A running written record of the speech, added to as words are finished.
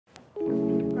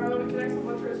can I some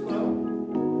water as well?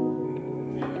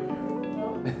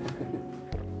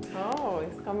 Oh,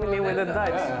 he's coming in with a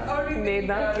Dutch. Nee,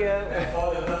 dank je.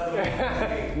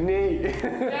 Nee.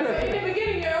 Yeah, so in the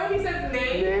beginning you only said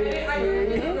nee, and I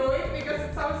was annoyed because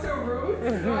it sounds so rude.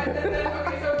 So I said then,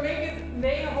 okay, so make it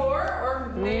nee hoor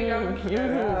or nee dank je.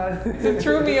 So it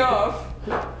threw me off.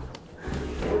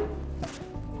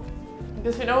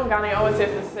 Because you know in Ghana you always have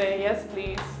to say yes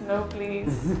please, no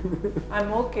please,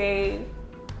 I'm okay.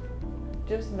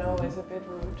 Just no is a bit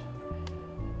rude.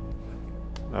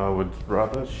 I would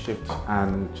rather shift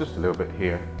and just a little bit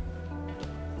here.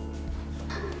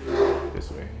 This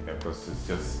way, yeah, because it's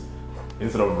just,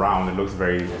 instead of round, it looks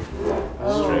very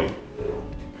straight.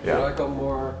 Yeah. Yeah. I come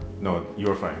more. No,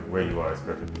 you're fine. Where you are is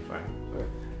perfectly fine. Okay.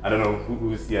 I don't know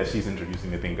who's, yeah, she's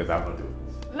introducing the thing because I'm not doing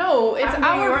this. No, it's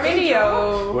our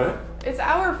video. What? It's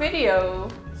our video.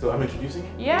 So I'm introducing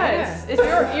it? Yes, it's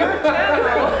your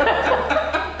channel.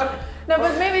 No,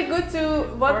 but maybe good to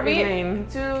what we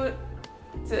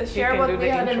to share what we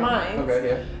had in mind. Okay,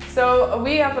 yeah. So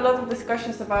we have a lot of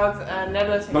discussions about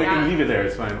Netherlands and No, you Ghana. can leave it there,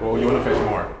 it's fine. Or you want to fetch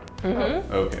more?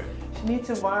 Mm-hmm. Okay. She needs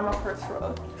to warm up her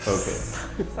throat. Okay.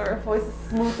 So her voice is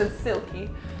smooth and silky.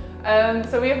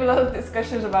 So we have a lot of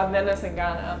discussions about Netherlands and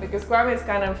Ghana because Kwame is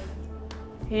kind of,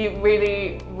 he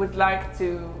really would like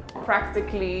to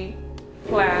practically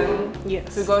plan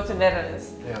to go to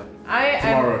Netherlands. Yeah.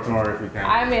 Tomorrow if we can.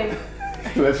 I'm in.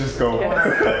 Let's just go.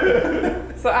 Yeah.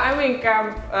 So I'm in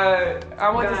camp, I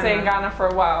want to stay in Ghana for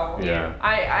a while. Yeah.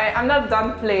 I'm not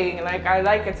done playing, like I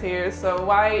like it here, so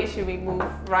why should we move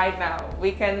right now?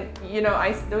 We can, you know,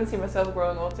 I don't see myself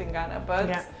growing old in Ghana,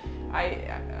 but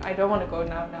I don't want to go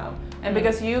now. And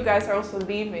because you guys are also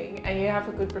leaving and you have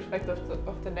a good perspective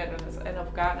of the Netherlands and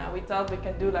of Ghana, we thought we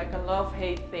can do like a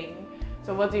love-hate thing.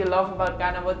 So what do you love about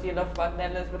Ghana, what do you love about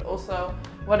Netherlands, but also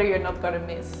what are you not gonna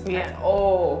miss at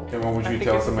all? And what would you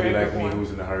tell somebody like me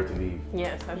who's in a hurry to leave?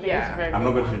 Yes, I think it's very I'm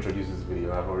not going to introduce this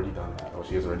video, I've already done that, or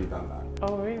she has already done that.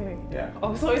 Oh really? Yeah.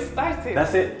 Oh, so it started?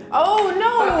 That's it. Oh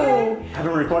no! Okay. I've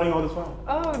been recording all this while.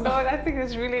 Oh no, I think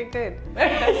it's really good.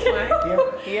 That's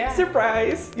fine. Yeah.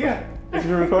 Surprise! Yeah. It's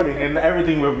been recording and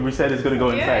everything we said is going to go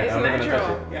inside. It's I'm not going to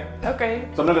natural. touch it. Yeah. Okay.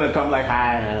 So I'm not going to come like,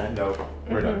 hi, no,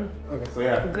 we're done. Okay. So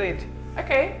yeah. Good.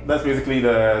 Okay. That's basically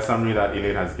the summary that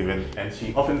Elaine has given, and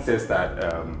she often says that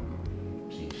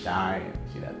she's shy and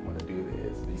she doesn't want to do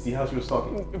this. But you see how she was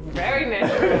talking? Very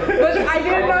natural. But I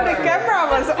didn't know the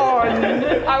camera was on.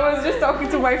 I was just talking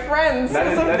to my friends.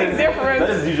 Something different. That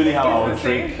is usually how I would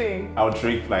same treat. thing. I would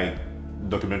treat like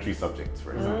documentary subjects,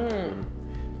 for example.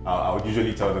 I would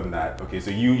usually tell them that, okay,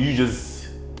 so you just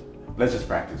let's just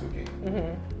practice, okay?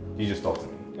 You just talk to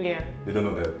me. Yeah. They don't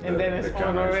know and then it's on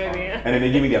camera is already. on. And then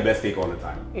they give me their best take all the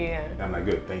time. Yeah. And I'm like,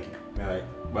 good, thank you. And they're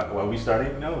like, but are we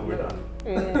starting? No, we're done.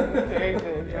 Very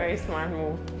good. Very smart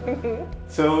move.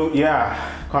 So yeah,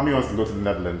 Kwame wants to go to the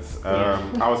Netherlands.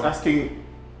 I was asking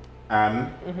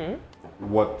Anne,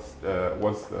 what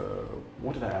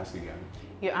did I ask again?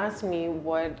 You asked me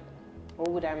what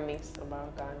would I miss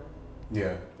about Ghana?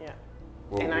 Yeah. Yeah.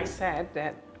 And I said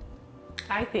that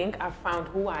I think I found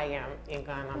who I am in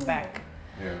Ghana back.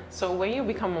 Yeah. So when you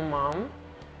become a mom,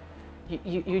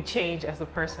 you change as a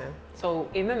person. So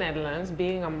in the Netherlands,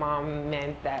 being a mom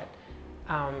meant that,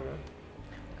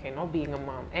 okay, not being a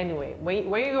mom. Anyway,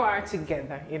 when you are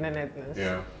together in the Netherlands,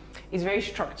 it's very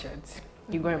structured.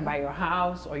 You go and buy your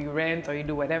house, or you rent, or you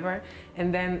do whatever.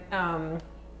 And then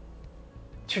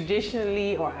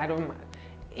traditionally, or I don't know,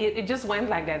 it just went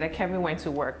like that Kevin went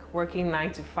to work, working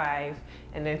 9 to 5,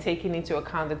 and then taking into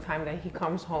account the time that he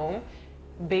comes home.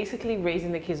 Basically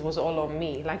raising the kids was all on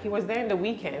me. Like he was there in the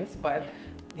weekends, but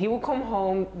he would come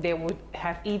home, they would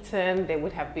have eaten, they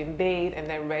would have been bathed, and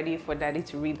then ready for daddy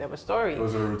to read them a story. It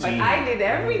was a routine. But I did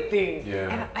everything.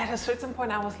 Yeah. And at a certain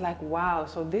point, I was like, wow,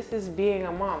 so this is being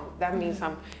a mom. That means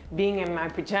I'm being in my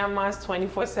pajamas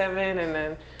 24/7, and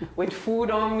then with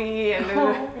food on me, and then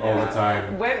all the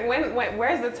time.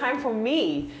 Where's the time for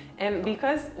me? And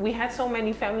because we had so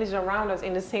many families around us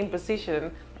in the same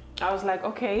position, I was like,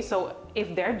 okay, so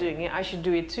if they're doing it, I should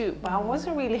do it too. But I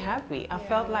wasn't really happy. I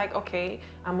felt like, okay,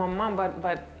 I'm a mom,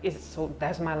 but so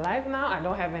that's my life now. I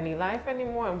don't have any life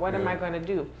anymore, and what am I gonna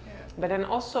do? But then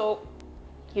also,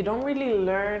 you don't really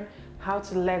learn how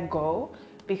to let go,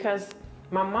 because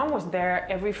my mom was there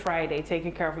every Friday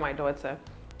taking care of my daughter.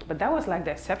 But that was like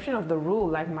the exception of the rule.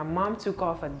 Like my mom took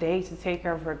off a day to take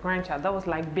care of her grandchild. That was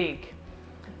like big.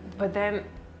 But then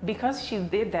because she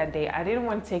did that day, I didn't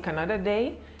want to take another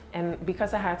day. And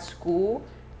because I had school,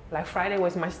 like Friday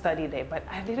was my study day, but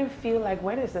I didn't feel like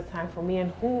when is the time for me,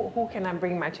 and who can I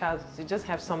bring my child to just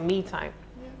have some me time?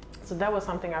 So that was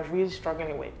something I was really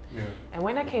struggling with. Yeah. And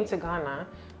when I came to Ghana,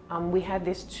 we had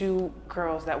these 2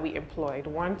 girls that we employed.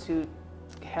 One to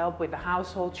help with the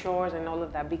household chores and all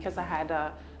of that, because I had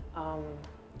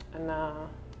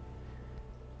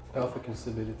pelvic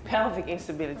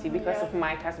instability because of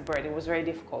Micah's birth. It was very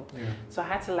difficult. Yeah. So I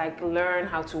had to like learn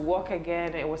how to walk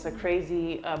again. It was a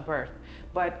crazy birth.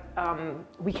 But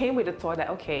we came with the thought that,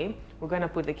 okay, we're gonna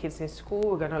put the kids in school,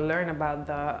 we're gonna learn about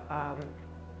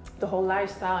the whole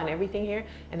lifestyle and everything here,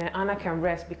 and then Anna can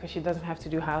rest because she doesn't have to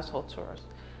do household chores.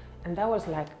 And that was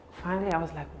like, finally I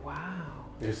was like, wow.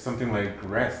 There's something like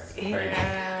rest.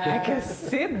 Yeah, I can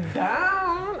sit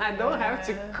down. I don't have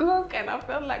to cook, and I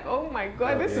felt like, oh my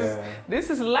God, this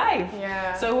is life.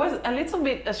 Yeah. So it was a little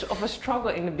bit of a struggle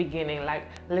in the beginning, like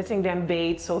letting them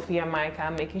bathe Sophie and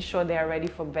Micah, making sure they are ready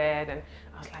for bed, and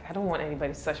I was like, I don't want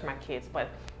anybody to touch my kids. But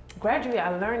gradually, I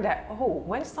learned that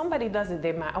when somebody does it,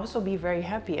 they might also be very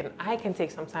happy, and I can take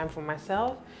some time for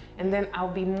myself, and then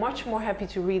I'll be much more happy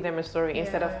to read them a story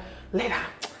instead of later.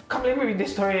 Come, let me read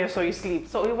this story so you sleep.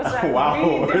 So it was like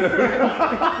really different.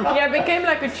 Yeah, it became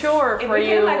like a chore for you. It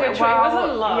became like a chore. It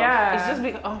wasn't love. Yeah. It's just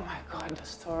oh my God, the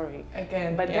story.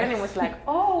 Again. But then it was like,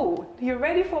 oh, you're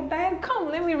ready for bed? Come,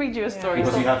 let me read you a story.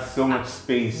 Because you had so much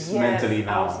space mentally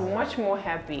now. I was much more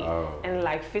happy. And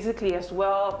like physically as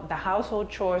well, the household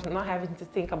chores, not having to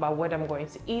think about what I'm going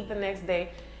to eat the next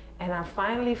day. And I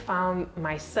finally found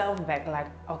myself back, like,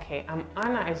 okay, I'm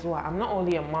Anna as well. I'm not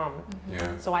only a mom.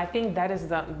 Yeah. So I think that is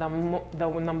the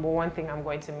number one thing I'm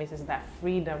going to miss, is that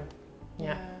freedom.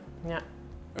 Yeah.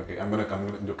 Okay, can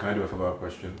I do a follow-up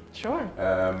question? Sure.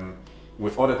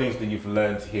 With all the things that you've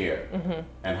learned here,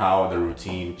 and how the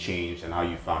routine changed, and how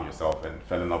you found yourself and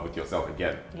fell in love with yourself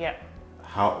again. Yeah.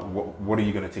 What are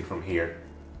you going to take from here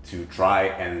to try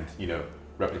and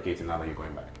replicate it now that you're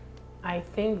going back? I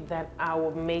think that I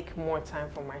will make more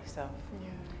time for myself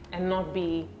and not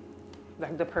be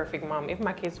like the perfect mom. If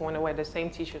my kids want to wear the same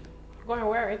t-shirt, go and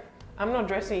wear it. I'm not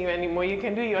dressing you anymore. You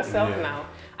can do it yourself now.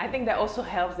 I think that also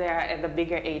helps. They are at the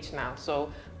bigger age now.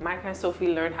 So Micah and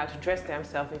Sophie learned how to dress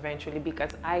themselves eventually,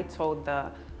 because I told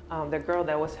the girl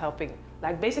that was helping,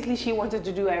 like basically she wanted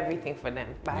to do everything for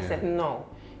them. But I said, no,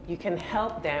 you can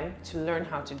help them to learn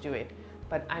how to do it,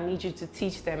 but I need you to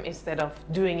teach them instead of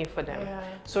doing it for them. Yeah.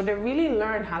 So they really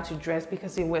learned how to dress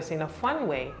because it was in a fun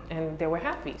way, and they were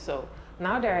happy. So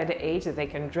now they're at the age that they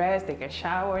can dress, they can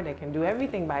shower, they can do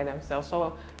everything by themselves.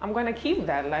 So I'm gonna keep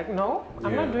that. Like, no,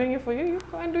 I'm not doing it for you. You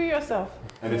go and do it yourself.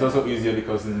 And it's also easier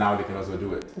because now they can also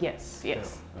do it. Yes,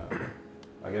 yes.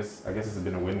 Yeah. I guess it's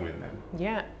been a win-win then.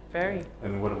 Yeah, very.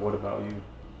 And what about you?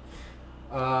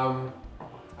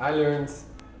 I learned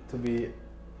to be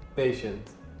patient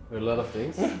with a lot of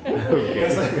things.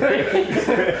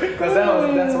 Because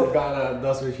that's what Ghana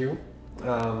does with you.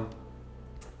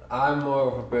 I'm more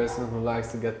of a person who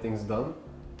likes to get things done.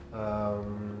 I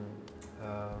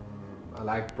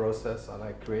like process, I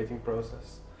like creating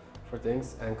process for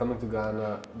things, and coming to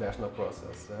Ghana, there's no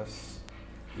process.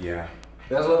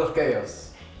 There's a lot of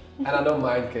chaos. And I don't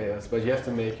mind chaos, but you have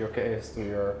to make your chaos to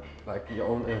your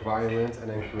own environment and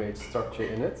then create structure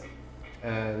in it.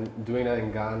 And doing that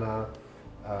in Ghana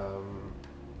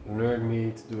learned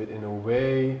me to do it in a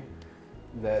way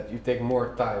that you take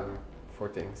more time for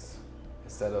things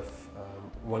instead of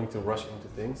wanting to rush into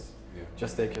things.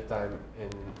 Just take your time in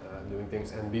doing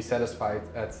things and be satisfied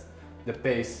at the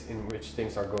pace in which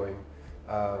things are going.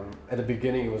 At the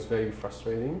beginning it was very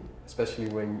frustrating, especially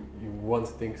when you want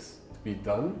things to be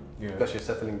done because you're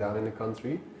settling down in the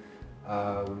country.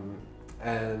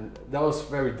 And that was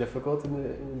very difficult in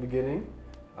the beginning,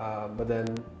 but then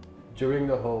during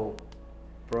the whole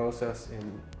process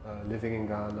in living in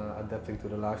Ghana, adapting to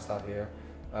the lifestyle here,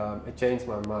 it changed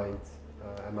my mind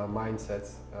and my mindset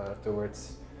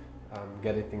towards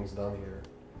getting things done here.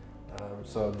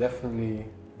 So definitely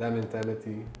that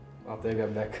mentality, I'll take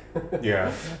that back.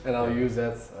 And I'll use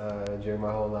that during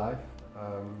my whole life.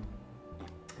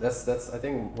 That's I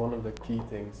think one of the key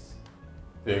things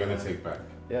you're gonna take back.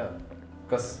 Yeah,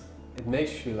 because it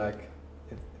makes you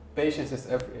patience is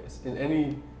in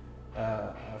any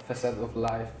facet of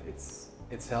life.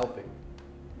 It's helping.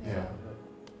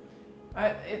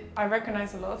 I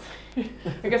recognize a lot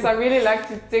because I really like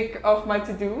to tick off my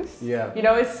to-dos. Yeah. You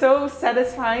know, it's so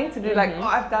satisfying to do like, oh,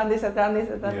 I've done this, I've done this,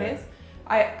 I've done this.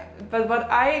 But what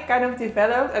I kind of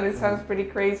developed, and it sounds pretty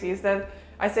crazy, is that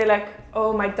I say like,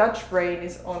 oh, my Dutch brain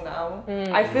is on now.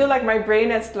 I feel like my brain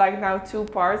has like now 2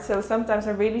 parts. So sometimes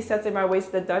I really set in my ways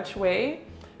the Dutch way.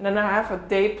 And then I have a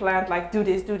day planned, like do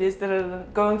this,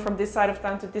 going from this side of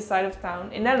town to this side of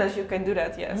town. In Netherlands, you can do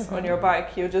that, yes, on your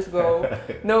bike. You just go,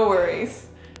 no worries.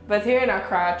 But here in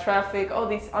Accra, traffic, all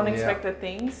these unexpected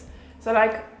things. So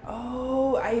like,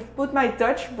 oh, I put my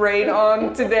Dutch brain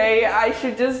on today. I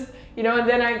should just, you know, and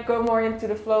then I go more into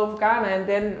the flow of Ghana. And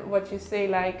then what you say,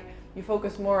 like, you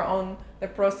focus more on the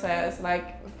process,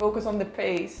 like focus on the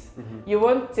pace. You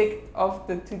won't tick off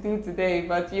the to-do today,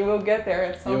 but you will get there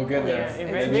at some point. You'll get there.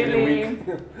 It's really,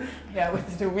 yeah,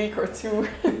 within a week or two.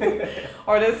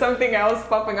 Or there's something else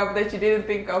popping up that you didn't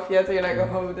think of yet. So you're like,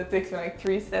 oh, that takes me like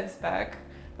 3 steps back.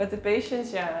 But the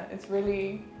patience, yeah, it's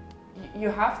really, you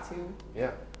have to.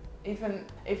 Yeah. Even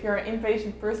if you're an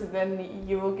impatient person, then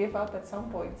you will give up at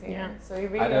some point. Yeah. So you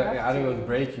really have to. Either it will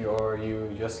break you, or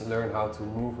you just learn how to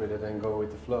move with it and go with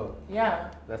the flow.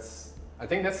 Yeah. I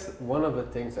think that's one of the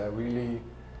things that really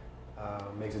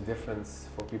makes a difference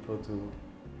for people to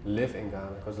live in Ghana.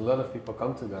 Because a lot of people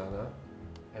come to Ghana,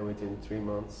 and within 3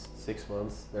 months, 6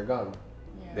 months, they're gone.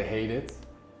 Yeah. They hate it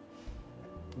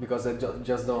because they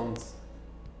just don't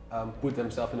put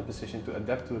themselves in a position to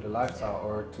adapt to the lifestyle,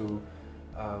 or to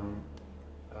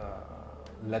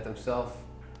let themselves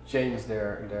change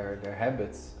their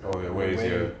habits, their ways,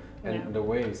 the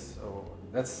ways. So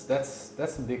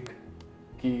that's a big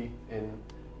key in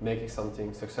making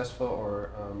something successful, or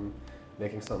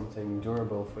making something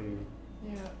durable for you.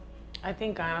 Yeah. I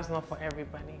think Ghana's not for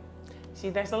everybody. See,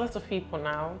 there's a lot of people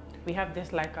now. We have this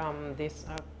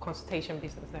consultation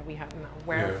business that we have now,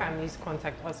 where families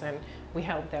contact us and we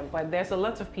help them. But there's a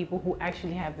lot of people who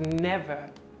actually have never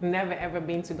ever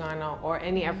been to Ghana or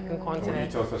any African continent. What do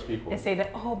you tell such people? They say that,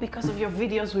 oh, because of your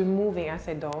videos we're moving. I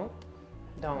say, don't.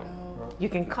 No. You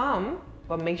can come,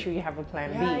 but make sure you have a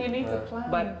plan B. Yeah, you need to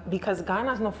plan. But because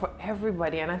Ghana's not for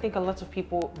everybody, and I think a lot of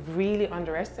people really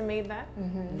underestimate that,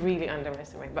 really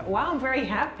underestimate. But while I'm very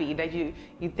happy that you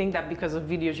think that because of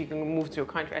videos you can move to a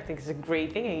country, I think it's a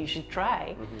great thing and you should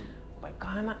try. But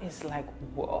Ghana is like,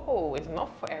 whoa, it's not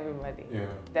for everybody. Yeah.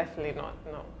 Definitely not,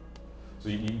 no. So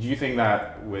do you think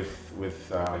that with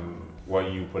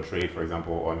what you portrayed, for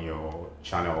example, on your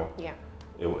channel,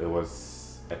 it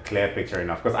was a clear picture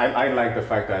enough? Because I like the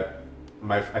fact that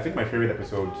I think my favorite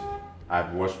episode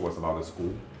I've watched was about the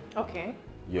school. Okay.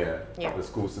 Yeah. The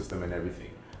school system and everything.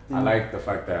 I like the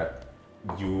fact that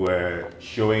you were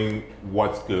showing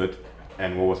what's good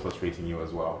and what was frustrating you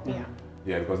as well. Yeah.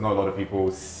 Yeah, because not a lot of people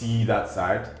see that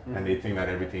side and they think that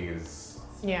everything is...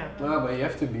 Yeah. No, but you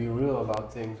have to be real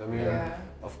about things. I mean,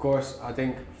 of course, I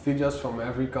think videos from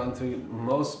every country,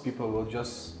 most people will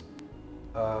just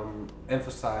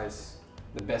emphasize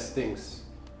the best things,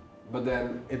 but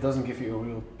then it doesn't give you a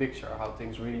real picture of how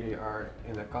things really are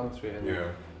in a country.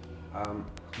 And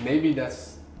maybe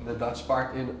that's the Dutch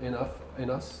part in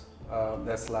us.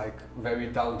 That's like very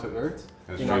down to earth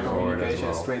in our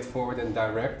communication, straightforward and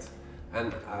direct.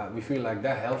 And we feel like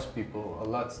that helps people a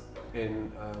lot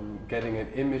in getting an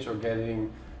image or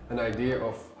getting an idea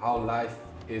of how life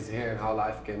is here and how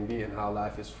life can be and how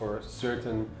life is for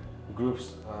certain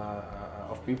groups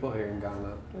of people here in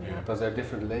Ghana. Because there are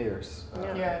different layers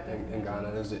in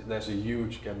Ghana. There's a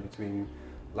huge gap between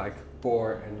like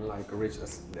poor and like rich.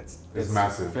 It's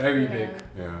massive. Very big.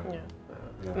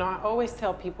 No, I always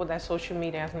tell people that social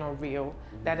media is not real.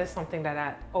 That is something that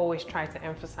I always try to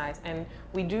emphasize. And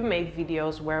we do make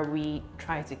videos where we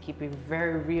try to keep it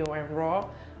very real and raw,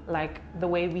 like the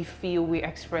way we feel, we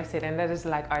express it, and that is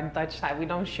like our Dutch side. We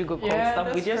don't sugarcoat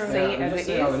stuff. We just say it as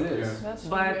it is.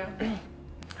 But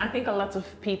I think a lot of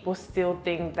people still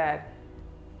think that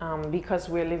because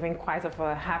we're living quite of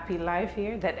a happy life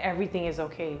here, that everything is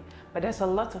okay. But there's a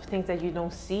lot of things that you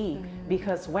don't see,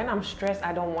 because when I'm stressed,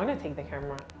 I don't want to take the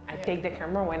camera. I take the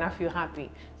camera when I feel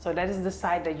happy. So that is the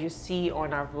side that you see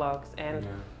on our vlogs. And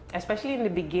especially in the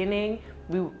beginning,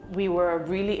 we were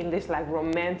really in this like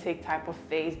romantic type of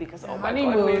phase, because oh my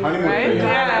God, we're right?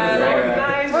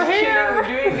 Guys, we're here, we're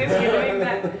doing this, we're doing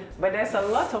that. But there's a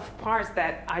lot of parts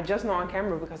that are just not on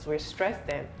camera because we're stressed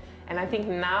then. And I think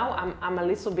now I'm a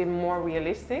little bit more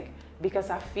realistic, because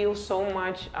I feel so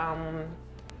much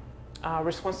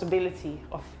responsibility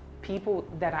of people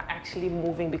that are actually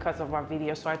moving because of our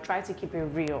videos. So I try to keep it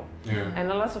real.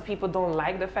 And a lot of people don't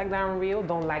like the fact that I'm real,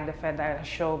 don't like the fact that I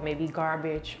show maybe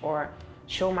garbage or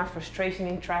show my frustration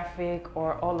in traffic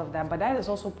or all of that. But that is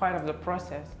also part of the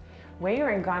process. When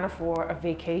you're in Ghana for a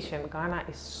vacation, Ghana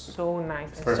is so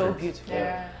nice and so beautiful.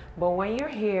 But when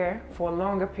you're here for a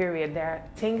longer period, there are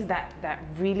things that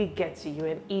really get to you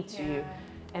and eat to you.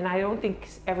 And I don't think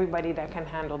everybody that can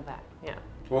handle that.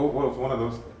 Well, it's one of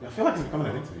those. I feel like it's becoming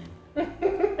an interview.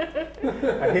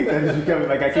 I hate that it's becoming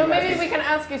like I keep. So maybe we can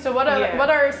ask you. So what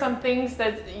are some things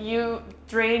that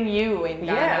drain you in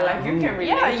Ghana? Like you can relate.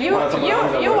 Yeah, you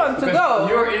want to go.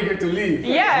 You're eager to leave.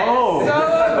 Yeah. Oh. So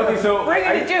okay, so bring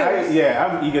in the juice.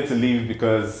 I'm eager to leave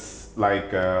because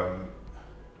like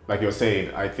like you're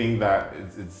saying, I think that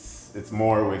it's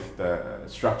more with the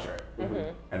structure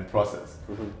and process.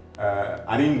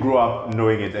 I didn't grow up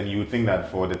knowing it, and you would think that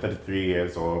for the 33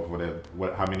 years or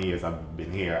for how many years I've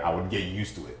been here, I would get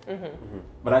used to it.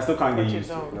 But I still can't get used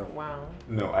to it. No. Wow.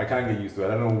 No, I can't get used to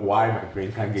it. I don't know why my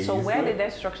brain can't get used to it. So where did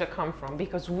that structure come from?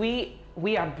 Because we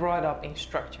are brought up in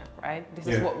structure, right? This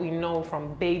is what we know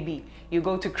from baby. You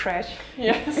go to crash.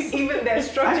 Yes. Even there's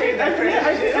structure in that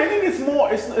crash. I think it's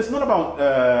more. It's not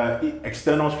about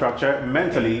external structure.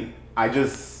 Mentally, I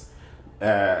just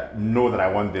know that I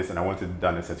want this and I want it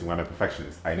done in a certain way. I'm a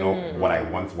perfectionist. I know what I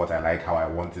want, what I like, how I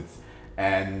want it.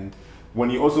 And when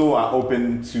you also are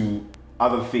open to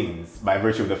other things by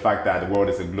virtue of the fact that the world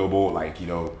is a global, like,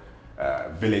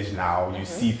 village now, you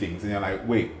see things and you're like,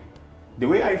 wait, the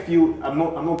way I feel, I'm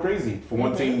not crazy for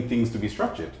wanting things to be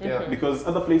structured. Because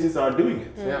other places are doing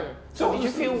it. So did you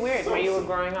feel weird when you were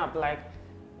growing up? Like,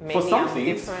 maybe for some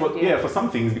things, for some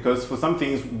things, because for some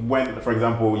things, when, for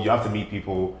example, you have to meet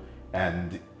people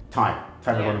and time is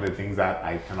one of the things that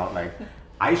I cannot, like,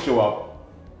 I show up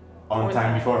on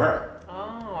time before her.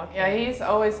 Oh, okay. Yeah, he's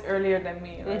always earlier than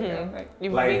me.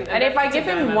 Like, and if I give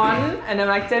him one, and then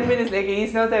like 10 minutes later,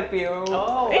 he's not happy. Oh,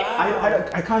 wow.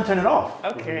 I can't turn it off.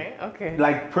 Okay.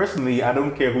 Like, personally, I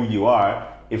don't care who you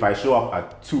are. If I show up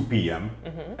at 2 p.m.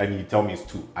 And you tell me it's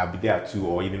 2, I'll be there at 2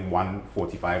 or even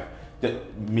 1:45.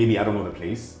 Maybe I don't know the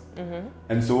place.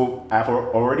 And so I've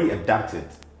already adapted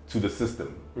to the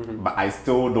system, but I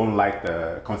still don't like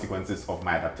the consequences of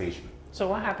my adaptation. So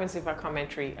what happens if I come and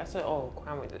treat? I said, oh,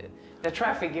 I'm with it. The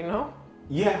traffic,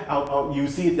 Yeah, you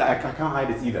see, I can't hide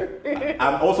it either.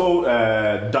 I'm also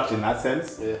Dutch in that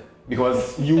sense,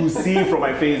 because you see from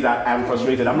my face that I'm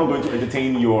frustrated. I'm not going to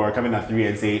entertain your coming at 3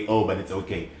 and say, oh, but it's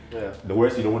okay. The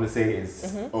worst you don't want to say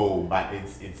is, oh, but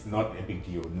it's not a big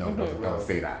deal. No, don't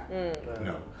say that.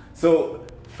 No. So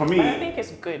for me, but I think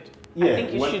it's good. I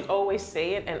think you should always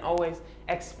say it and always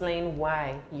explain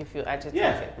why you feel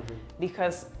agitated.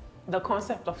 Because the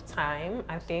concept of time,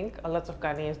 I think a lot of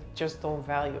Ghanaians just don't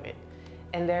value it.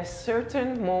 And there are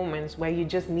certain moments where you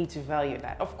just need to value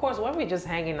that. Of course, when we're just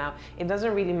hanging out, it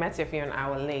doesn't really matter if you're an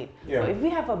hour late. But if we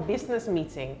have a business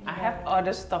meeting, I have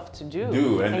other stuff to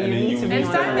do. And you need to be and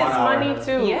time is money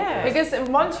too. Yeah. Because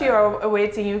once you're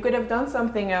waiting, you could have done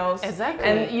something else. Exactly.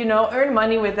 And earn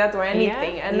money with that or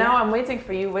anything. And now I'm waiting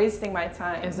for you, wasting my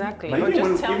time. Exactly. But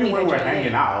even when we're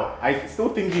hanging out, I still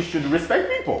think you should respect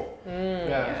people.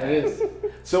 Yeah, it is.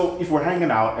 So if we're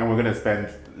hanging out and we're gonna spend,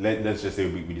 let's just say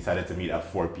we decided to meet at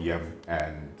 4 p.m.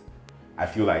 and I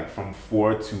feel like from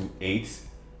 4 to 8,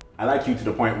 I like you to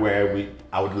the point where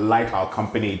I would like our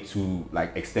company to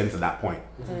like extend to that point.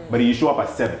 But you show up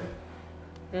at 7.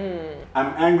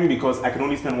 I'm angry because I can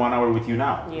only spend 1 hour with you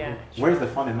now. Yeah. Where's the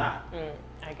fun in that?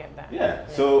 I get that. Yeah.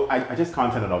 So I just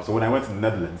can't turn it off. So when I went to the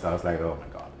Netherlands, I was like, oh my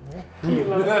God.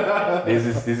 This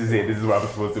is it. This is where I'm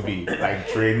supposed to be. Like,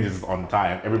 train is on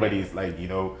time. Everybody's like,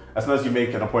 as soon as you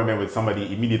make an appointment with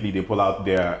somebody, immediately they pull out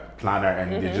their planner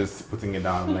and they're just putting it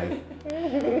down like,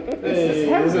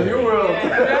 it's a new world.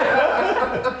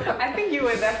 I think you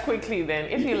adapt quickly then.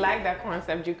 If you like that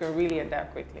concept, you can really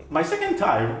adapt quickly. My second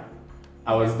time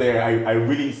I was there, I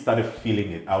really started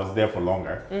feeling it. I was there for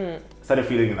longer. Started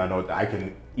feeling it, I know that I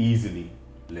can easily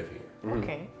live here.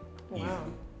 Okay. Easily. Wow.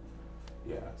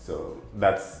 Yeah, so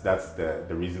that's the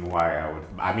reason why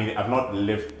I've not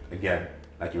lived, again,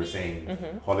 like you were saying,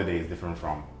 holiday is different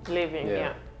from living.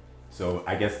 Yeah. So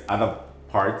I guess other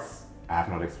parts I have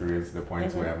not experienced the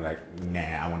point where I'm like, nah,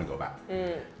 I want to go back.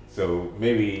 So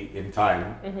maybe in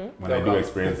time, when I do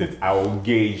experience it, I will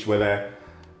gauge whether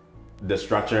the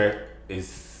structure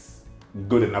is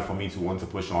good enough for me to want to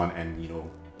push on and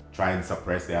try and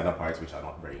suppress the other parts which are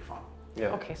not very fun.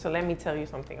 Yeah. Okay, so let me tell you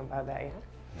something about that.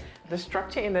 The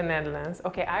structure in the Netherlands.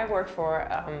 Okay, I work for.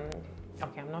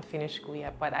 I'm not finished school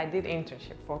yet, but I did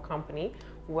internship for a company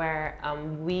where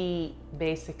we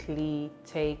basically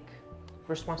take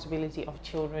responsibility of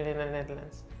children in the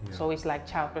Netherlands. So it's like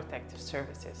child protective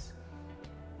services.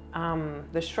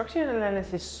 The structure in the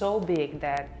Netherlands is so big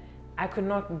that I could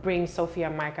not bring Sophia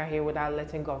and Micah here without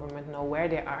letting government know where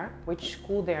they are, which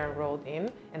school they're enrolled in,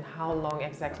 and how long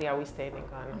exactly are we staying in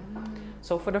Ghana.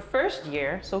 So for the first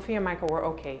year, Sophia and Micah were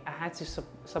okay. I had to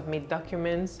submit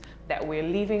documents that we're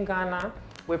leaving Ghana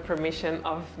with permission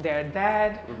of their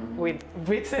dad, with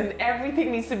written,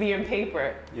 everything needs to be in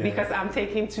paper because I'm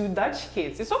taking 2 Dutch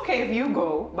kids. It's okay if you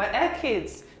go, but our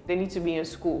kids, they need to be in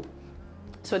school.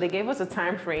 So they gave us a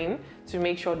time frame to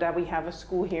make sure that we have a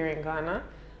school here in Ghana.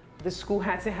 the school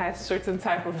had to have certain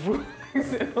type of rules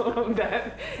and all of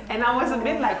that. And I was a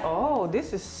bit like, oh,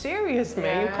 this is serious,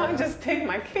 man. You can't just take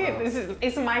my kid.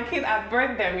 It's my kid, I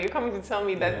birthed them. You're coming to tell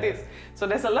me that this. So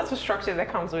there's a lot of structure that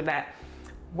comes with that.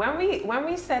 When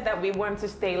we said that we wanted to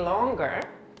stay longer,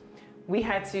 we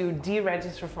had to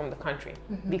deregister from the country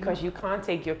because you can't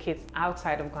take your kids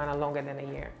outside of Ghana longer than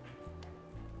a year.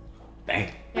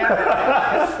 Dang. Yeah.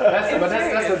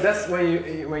 That's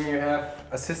when you have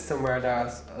a system where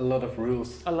there's a lot of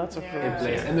rules. A lot of rules in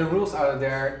place, and the rules are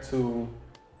there to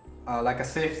like a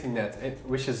safety net,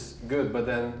 which is good, but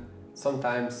then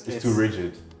sometimes it's too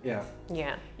rigid. Yeah.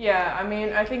 Yeah. Yeah. I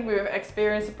mean, I think we've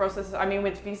experienced the process. I mean,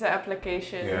 with visa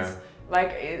applications. Yeah.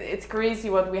 Like it's crazy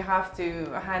what we have to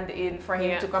hand in for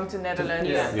him to come to Netherlands.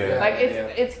 Like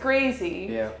it's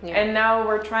crazy. And now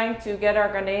we're trying to get our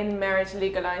Ghanaian marriage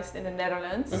legalized in the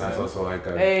Netherlands. And that's also like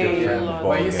a different ball.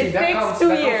 But you see, it that takes comes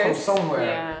 2 years. from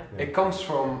somewhere. It comes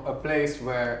from a place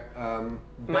where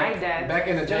my dad back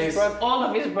in the days, brought all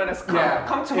of his brothers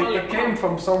come to Holland. It came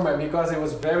from somewhere because it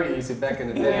was very easy back in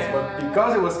the days. But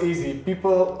because it was easy,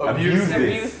 people abused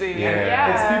it. It's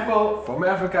people from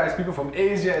Africa, it's people from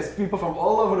Asia, it's people from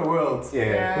all over the world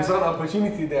who saw an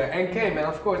opportunity there and came. And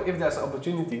of course, if there's an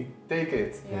opportunity, take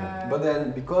it. But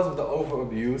then because of the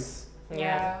over-abuse,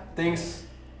 things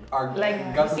are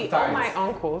you see, all my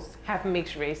uncles have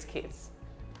mixed race kids.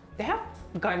 They have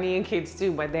Ghanaian kids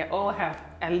too, but they all have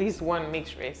at least one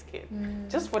mixed race kid.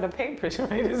 Just for the papers,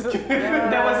 right?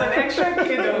 There was an extra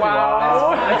kid.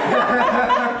 Wow.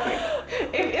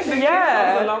 if the kid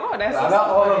comes along, that's not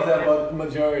all of them, but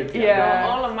majority. No,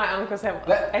 all of my uncles have,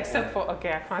 except for,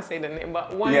 okay, I can't say the name,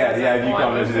 but one. You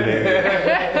can't mention the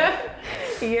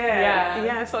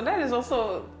name. So that is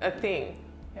also a thing.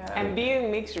 And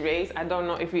being mixed race, I don't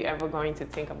know if you're ever going to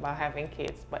think about having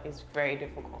kids, but it's very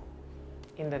difficult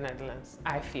in the Netherlands,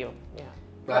 I feel.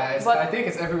 But I think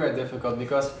it's everywhere difficult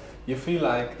because you feel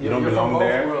like you don't belong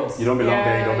there. You don't belong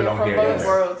there. You don't belong here. Both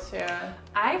worlds,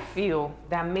 I feel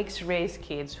that mixed race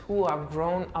kids who are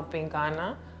grown up in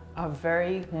Ghana are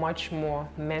very much more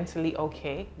mentally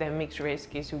okay than mixed race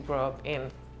kids who grow up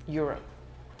in Europe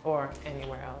or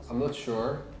anywhere else. I'm not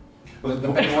sure. You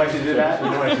know why she did that? You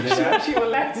know why she did that? She would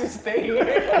like to stay here.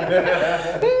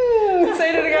 Say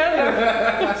it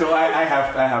again. So I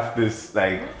have this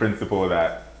like principle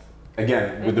that,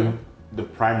 again, with the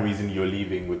prime reason you're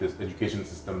leaving with this education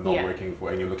system not working for,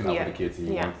 and you're looking out for the kids and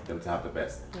you want them to have the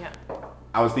best.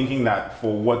 I was thinking that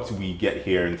for what we get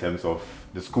here in terms of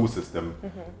the school system,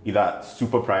 either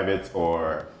super private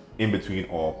or in between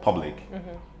or public,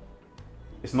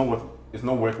 it's not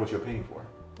worth what you're paying for.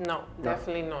 No,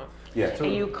 definitely not. Yeah.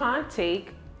 And you can't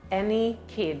take any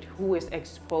kid who is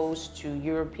exposed to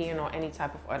European or any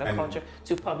type of other culture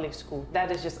to public school.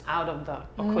 That is just out of the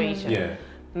equation.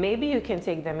 Maybe you can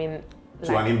take them in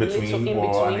to an in-between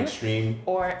or an extreme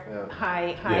or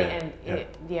high end.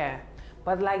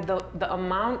 But like the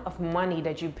amount of money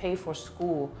that you pay for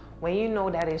school, when you know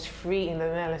that it's free in the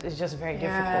Netherlands, it's just very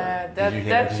difficult.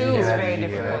 That too is very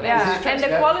difficult. And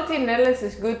the quality in the Netherlands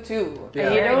is good too.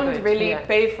 And you don't really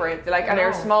pay for it. Like there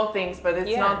are small things, but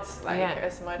it's not like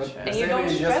as much. And you don't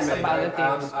stress about the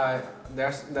things.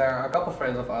 There are a couple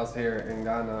friends of us here in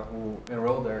Ghana who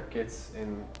enroll their kids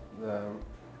in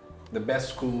the best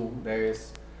school there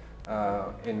is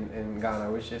in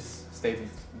Ghana, which is stated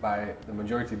by the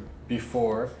majority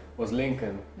before was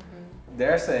Lincoln.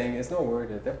 They're saying it's not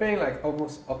worth it. They're paying like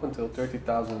almost up until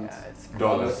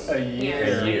 $30,000 a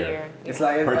year. It's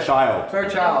like per child. Per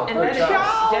child.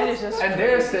 That is just and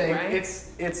they're saying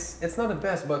it's not the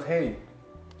best, but hey,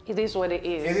 it is what it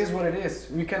is. It is what it is.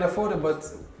 We can afford it, but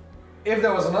if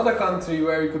there was another country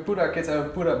where we could put our kids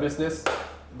and put our business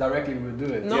directly, we would do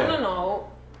it. No.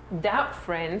 That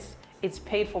friends. It's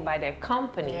paid for by their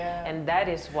company, and that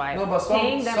is why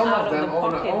paying them out of the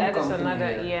pocket, that is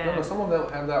another, No, some of them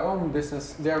have their own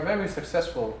business. They are very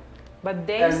successful. But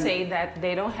they say that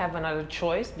they don't have another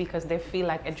choice because they feel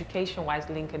like education-wise,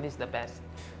 Lincoln is the best.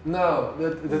 No,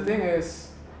 the thing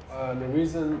is, the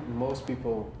reason most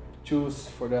people choose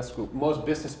for that school, most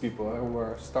business people who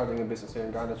are starting a business here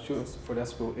in Ghana choose for that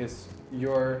school is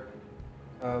you're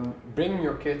bringing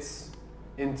your kids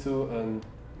into a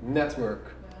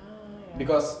network.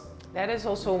 Because that is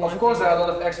also one of course there are a lot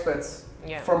of expats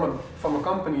from a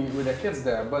company with their kids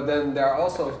there, but then there are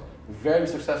also very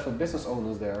successful business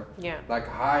owners there, like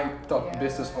high top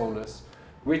business owners,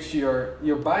 which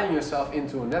you're buying yourself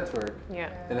into a network,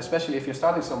 and especially if you're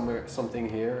starting something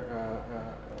here,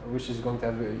 which is going to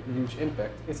have a huge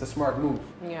impact. It's a smart move.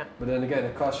 But then again,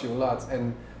 it costs you a lot,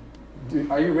 and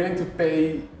are you willing to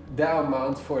pay that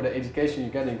amount for the education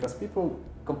you're getting? Because people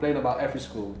complain about every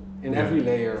school, in every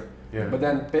layer. Yeah. But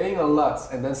then paying a lot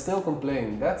and then still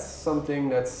complain, that's something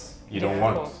that's... You don't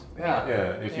want. Yeah.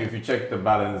 Yeah, if you check the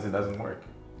balance, it doesn't work.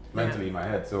 Mentally in my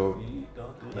head, so you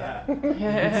don't do that.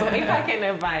 So if I can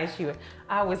advise you,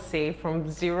 I would say from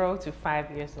 0 to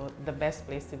 5 years old, the best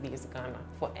place to be is Ghana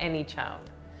for any child.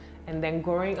 And then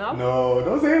growing up... No,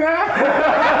 don't say that!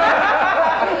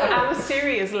 I'm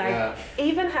serious, like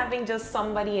even having just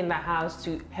somebody in the house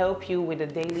to help you with the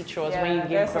daily chores when you give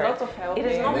birth. There's a lot of help. It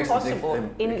is not possible.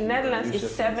 In Netherlands, it's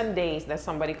 7 days that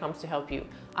somebody comes to help you.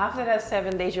 After that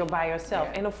 7 days, you're by yourself.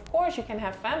 And of course, you can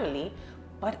have family,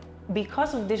 but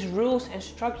because of these rules and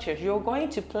structures, you're going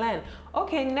to plan,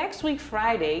 okay, next week,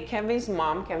 Friday, Kevin's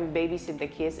mom can babysit the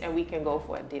kids and we can go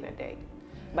for a dinner date.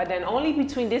 But then only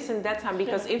between this and that time,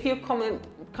 because if you're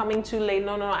coming too late,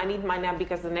 no, I need my nap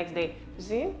because the next day, you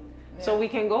see? Yeah. So we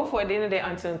can go for a dinner date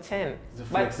until 10.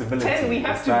 But 10, we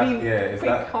have to be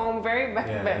quick home, very back.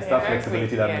 Yeah, it's that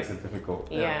flexibility that makes it difficult.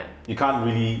 Yeah. You can't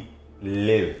really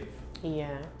live.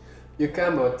 Yeah. You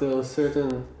can, but till a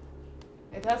certain...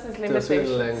 It has its to a certain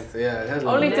limitations. length, yeah. It has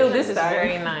Only till Netherlands this is time.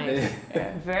 very nice.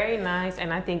 Very nice.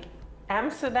 And I think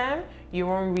Amsterdam, you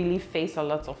won't really face a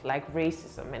lot of like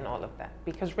racism and all of that,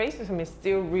 because racism is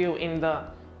still real in the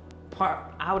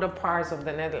outer parts of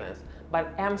the Netherlands.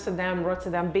 But Amsterdam,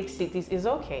 Rotterdam, big cities is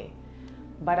okay.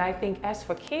 But I think as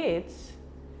for kids,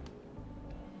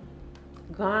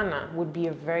 Ghana would be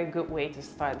a very good way to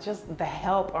start. Just the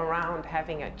help around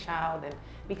having a child, and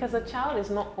because a child is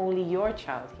not only your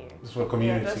child here. It's for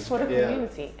community. That's for the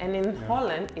community. And in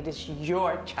Holland, it is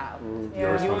your child.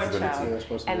 Your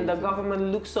child. And the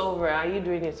government looks over, are you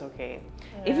doing it okay?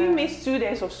 If you miss 2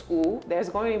 days of school, there's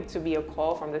going to be a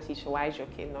call from the teacher, why is your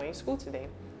kid not in school today?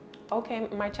 Okay,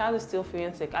 my child is still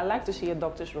feeling sick. I'd like to see a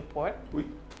doctor's report.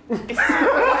 It's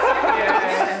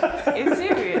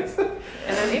serious.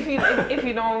 And then if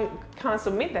you can't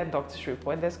submit that doctor's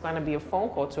report, there's going to be a phone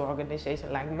call to an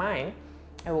organization like mine,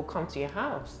 and will come to your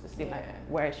house to see like,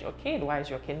 where's your kid? Why is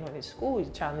your kid not in school?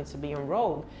 Your child needs to be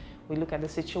enrolled. We look at the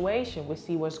situation. We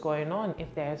see what's going on.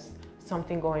 If there's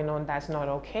something going on that's not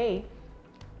okay,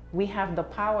 we have the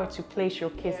power to place your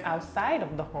kids outside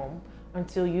of the home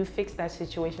until you fix that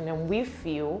situation and we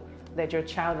feel that your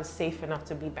child is safe enough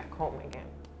to be back home again.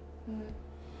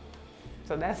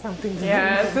 So that's something to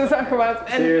to talk about.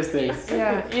 And serious things.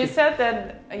 Yeah, you said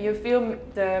that you feel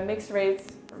the mixed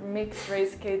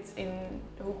race kids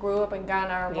who grew up in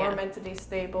Ghana are more mentally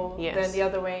stable than the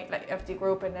other way, like if they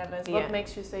grew up in Netherlands. What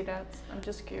makes you say that? I'm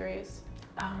just curious.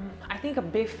 I think a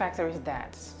big factor is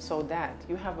that. So that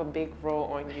you have a big role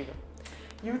on you.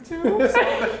 You too?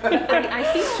 I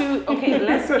see two, okay,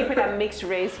 let's keep it at mixed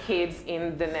race kids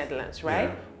in the Netherlands, right?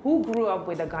 Yeah. Who grew up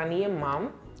with a Ghanaian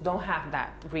mom don't have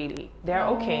that really. They're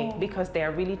okay because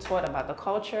they're really taught about the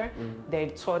culture. They're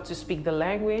taught to speak the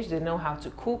language. They know how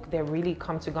to cook. They really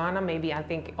come to Ghana maybe I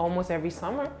think almost every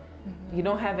summer. You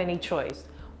don't have any choice.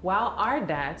 While our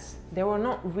dads, they were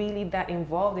not really that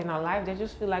involved in our life. They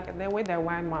just feel like they're with their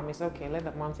white mom. It's okay, let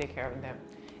the mom take care of them.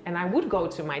 And I would go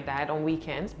to my dad on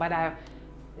weekends, but I'll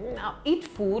eat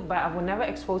food, but I was never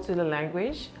exposed to the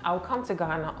language. I'll come to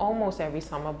Ghana almost every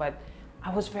summer, but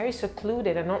I was very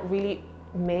secluded and not really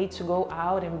made to go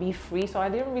out and be free, so I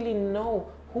didn't really know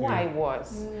who I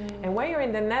was. And when you're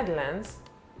in the Netherlands,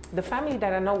 the family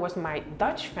that I know was my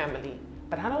Dutch family,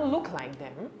 but I don't look like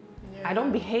them. I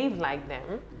don't behave like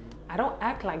them. I don't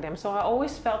act like them, so I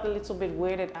always felt a little bit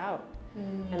weirded out.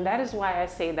 And that is why I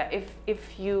say that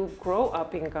if you grow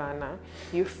up in Ghana,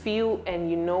 you feel and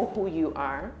you know who you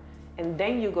are, and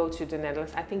then you go to the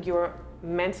Netherlands, I think you're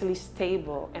mentally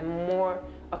stable and more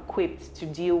equipped to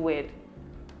deal with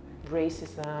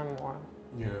racism or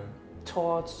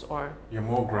thoughts, or you're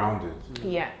more grounded.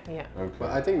 Okay.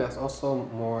 But I think that's also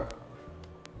more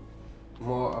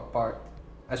apart,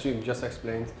 as you just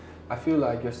explained. I feel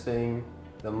like you're saying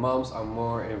the moms are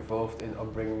more involved in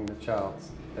upbringing the child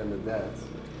than the dads.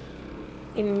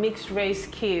 In mixed race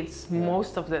kids,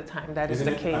 most of the time that is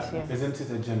the case. Isn't it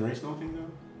a generational thing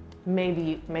though?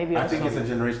 Maybe. I think it's a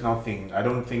generational thing. I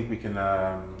don't think we can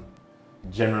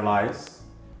generalize.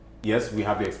 Yes, we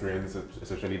have the experience,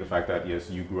 especially the fact that yes,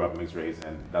 you grew up mixed race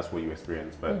and that's what you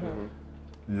experienced. But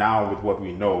now with what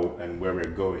we know and where we're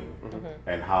going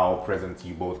and how present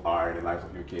you both are in the lives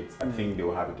of your kids, I think they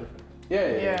will have it different.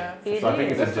 So I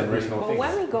think it's a generational thing. But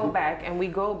when we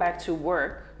go back to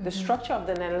work, the structure of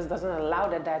the Netherlands doesn't allow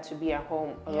the dad to be at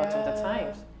home a lot of the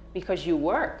times because you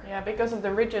work. Yeah, because of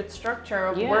the rigid structure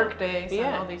of work days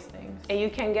and all these things. And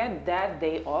you can get that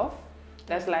day off.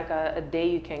 That's like a day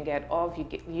you can get off.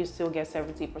 You still get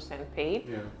 70% paid.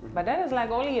 But that is like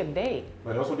only a day.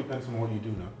 But it also depends on what you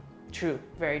do now. True,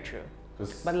 very true.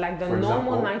 But like the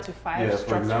normal 9 to 5 yeah, structure.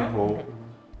 for example,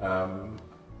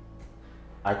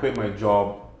 I quit my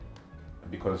job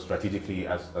because strategically,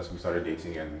 as we started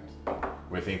dating and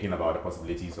we're thinking about the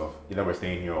possibilities of either we're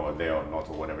staying here or there or not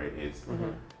or whatever it is.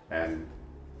 And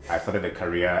I started a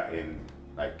career in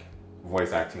like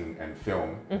voice acting and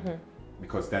film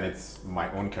because then it's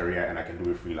my own career and I can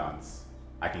do it freelance.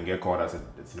 I can get called as a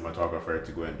cinematographer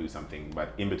to go and do something,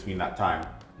 but in between that time,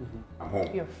 I'm home.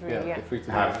 You're free, You're free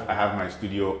to I have my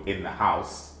studio in the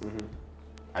house.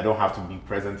 I don't have to be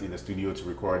present in the studio to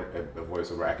record a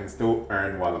voiceover. I can still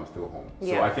earn while I'm still home.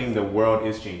 Yeah. So I think the world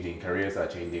is changing, careers are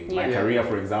changing. My career,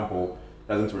 for example,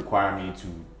 doesn't require me to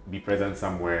be present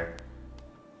somewhere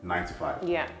 9 to 5.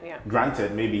 Yeah.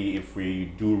 Granted, maybe if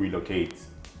we do relocate,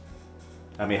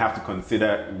 I may have to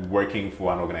consider working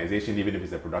for an organization, even if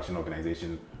it's a production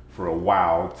organization, for a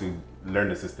while to learn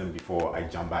the system before I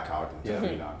jump back out into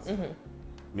freelance.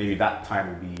 Maybe that time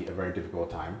would be a very difficult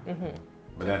time.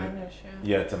 But then,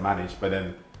 to manage. But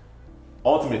then,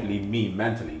 ultimately, me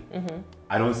mentally,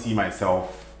 I don't see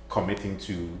myself committing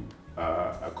to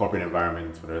a corporate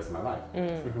environment for the rest of my life.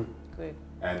 Good.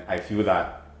 And I feel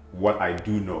that what I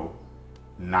do know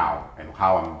now and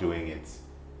how I'm doing it,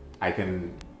 I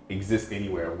can exist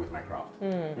anywhere with my craft.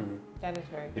 That is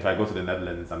very good. If I go to the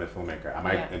Netherlands, I'm a filmmaker. Am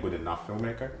I a good enough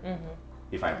filmmaker?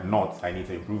 If I'm not, I need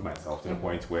to improve myself to the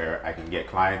point where I can get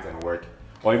clients and work,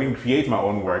 or even create my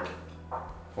own work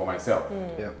for myself.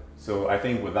 So I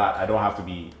think with that, I don't have to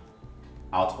be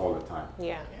out all the time.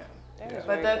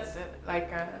 But that's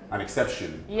like an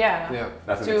exception. to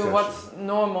That's an exception. what's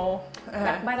normal.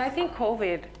 But I think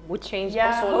COVID would change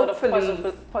Yeah, also a lot hopefully.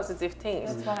 of positive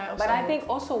things. That's what I also But I hope. think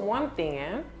also one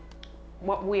thing,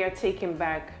 what we are taking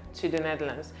back to the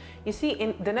Netherlands. You see,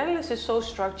 in the Netherlands is so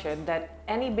structured that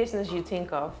any business you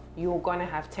think of, you're gonna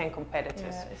have 10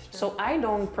 competitors. So I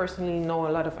don't personally know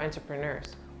a lot of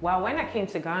entrepreneurs. While when I came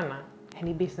to Ghana,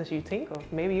 any business you think of,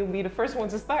 maybe you'll be the first one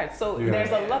to start. So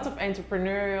there's a lot of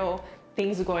entrepreneurial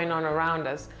things going on around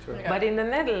us. But in the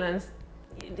Netherlands,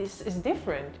 this is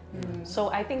different. So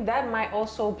I think that might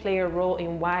also play a role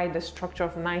in why the structure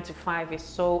of 9 to 5 is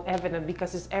so evident,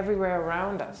 because it's everywhere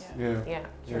around us.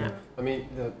 I mean,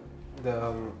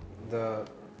 the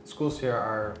schools here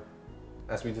are,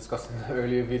 as we discussed in the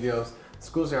earlier videos,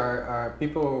 schools here are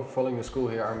people following the school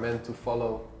here are meant to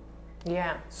follow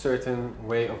certain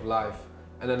way of life.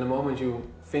 And then the moment you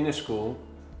finish school,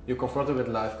 you're confronted with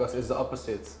life because it's the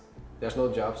opposite. There's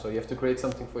no job, so you have to create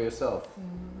something for yourself.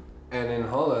 And in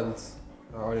Holland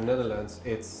or the Netherlands,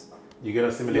 it's you get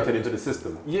assimilated into the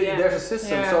system. There's a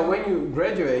system. So when you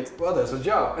graduate, well, there's a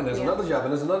job, and there's another job,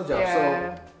 and there's another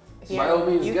job. So by all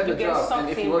means, get a job. And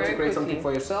if you want to create something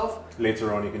for yourself,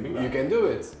 later on you can do that. You can do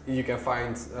it. You can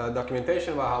find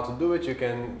documentation about how to do it. You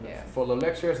can follow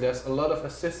lectures. There's a lot of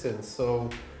assistance. So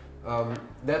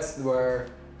that's where.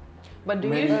 But do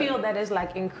you feel that it's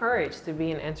like encouraged to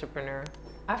be an entrepreneur?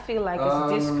 I feel like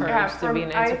it's discouraged to be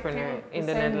an entrepreneur in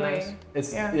the Netherlands.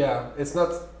 It's it's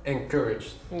not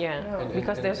encouraged.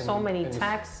 Because there's so many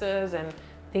taxes and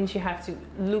things you have to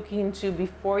look into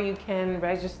before you can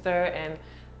register, and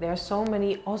there are so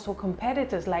many also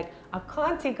competitors. Like, I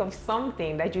can't think of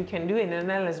something that you can do in the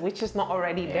Netherlands which is not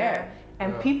already there,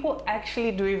 and people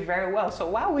actually do it very well. So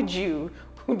why would you,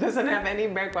 who doesn't have any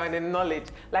background and knowledge,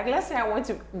 like let's say I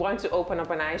want to open up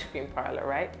an ice cream parlor,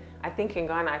 right? I think in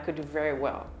Ghana I could do very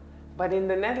well. But in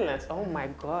the Netherlands, oh my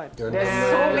God, there's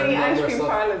so many ice cream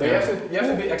parlors. You have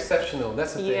to be exceptional,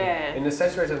 that's the thing. In the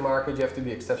saturated market, you have to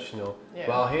be exceptional.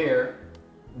 While here,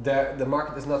 the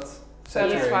market is not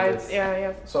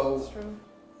saturated. So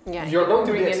you're going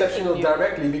to be exceptional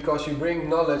directly because you bring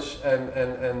knowledge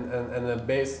and a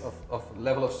base of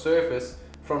level of service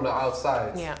from the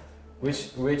outside.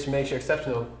 Which makes you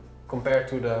exceptional compared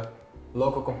to the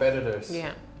local competitors.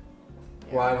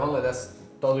 While in Holland, that's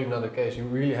totally not the case. You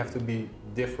really have to be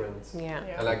different.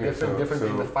 And like different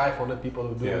in the 500 people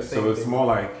who do the same thing. So it's more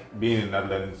like being in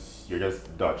Netherlands, you're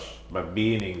just Dutch, but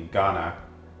being in Ghana,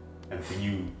 and for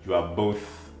you are both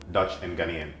Dutch and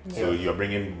Ghanaian. So you're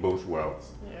bringing both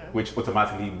worlds, which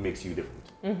automatically makes you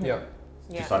different.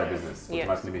 To start a business,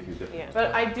 automatically makes you different.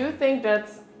 But I do think that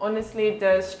honestly,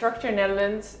 the structure in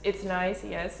Netherlands, it's nice,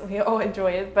 yes, we all enjoy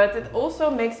it, but it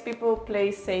also makes people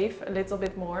play safe a little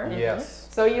bit more.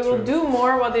 So you will do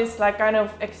more what is like kind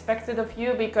of expected of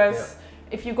you, because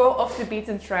if you go off the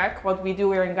beaten track, what we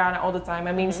do here in Ghana all the time,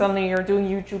 I mean, suddenly you're doing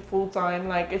YouTube full time,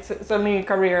 like it's suddenly a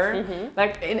career.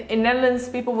 Like in Netherlands,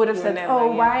 people would have said,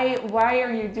 why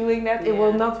are you doing that? It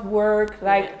will not work.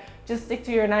 Like, just stick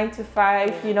to your 9 to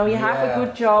 5, you know, you have a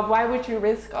good job, why would you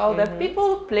risk all that? People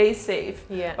play safe.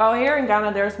 While here in Ghana,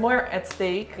 there's more at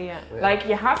stake. Like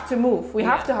you have to move, we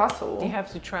have to hustle. You have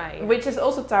to try. Which is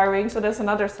also tiring, so that's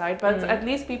another side. But at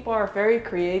least people are very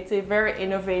creative, very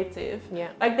innovative.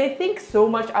 Like they think so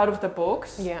much out of the box.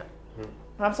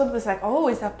 I'm sometimes like, oh,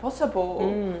 is that possible?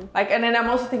 Like, and then I'm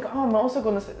also thinking, oh, I'm also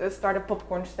gonna start a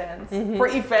popcorn stand for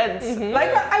events.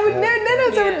 Like, I would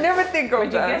never think of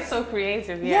that. But you get so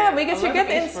creative. Yeah, because you get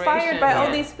inspired by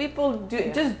all these people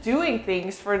just doing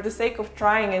things for the sake of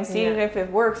trying and seeing if it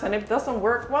works. And if it doesn't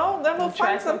work, well, then we'll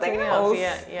find something else.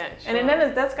 Sure. And then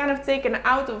that's kind of taken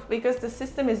out of, because the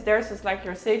system is there, so it's like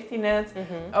your safety net.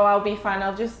 Oh, I'll be fine.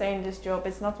 I'll just stay in this job.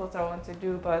 It's not what I want to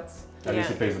do, but. At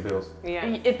least it pays the bills.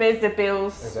 It pays the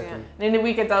bills. Exactly. And in the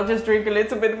weekend I'll just drink a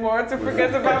little bit more to forget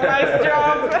about my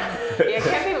job.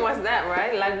 Kevin was that,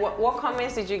 right? Like what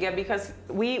comments did you get? Because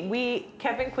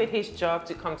Kevin quit his job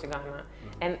to come to Ghana.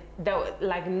 And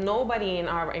like nobody in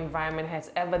our environment has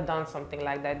ever done something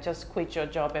like that. Just quit your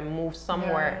job and move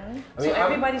somewhere. I mean, so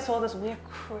everybody told us we're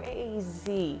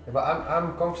crazy. But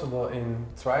I'm comfortable in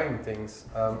trying things.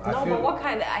 But what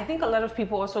kind? I think a lot of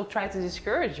people also try to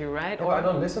discourage you, right? Yeah, or I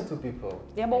don't listen to people.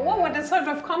 Yeah, but what were the sort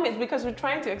of comments? Because we're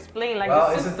trying to explain, like,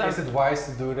 well, the system. Is it wise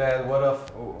to do that?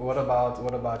 What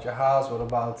about your house? What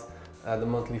about the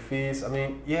monthly fees? I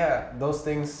mean, yeah, those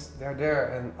things, they're there,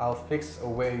 and I'll fix a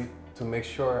way to make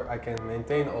sure I can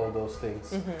maintain all those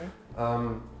things.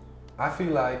 I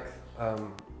feel like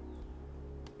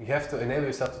you have to enable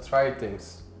yourself to try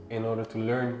things in order to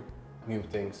learn new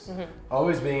things.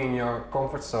 Always being in your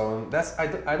comfort zone,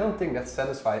 I don't think that's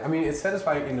satisfying. I mean, it's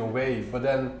satisfying in a way, but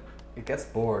then it gets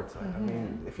bored. I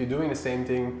mean, if you're doing the same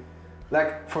thing,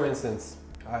 like for instance,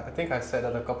 I think I said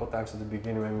that a couple of times at the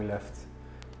beginning when we left.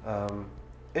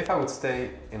 If I would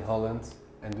stay in Holland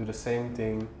and do the same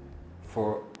thing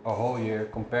for a whole year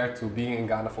compared to being in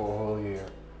Ghana for a whole year,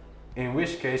 in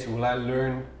which case will I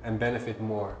learn and benefit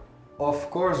more?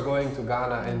 Of course, going to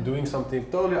Ghana and doing something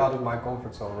totally out of my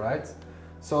comfort zone, right?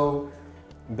 So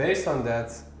based on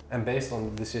that and based on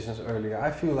the decisions earlier,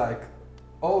 I feel like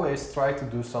always try to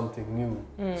do something new.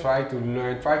 Try to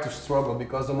learn, try to struggle,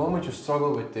 because the moment you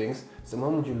struggle with things, it's the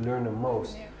moment you learn the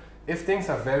most. If things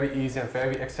are very easy and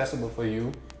very accessible for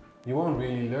you, you won't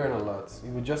really learn a lot.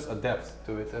 You will just adapt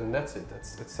to it, and that's it.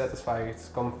 It's satisfying, it's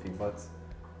comfy, but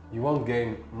you won't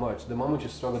gain much. The moment you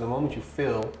struggle, the moment you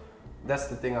fail, that's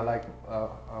the thing I like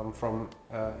from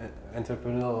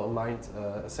entrepreneurial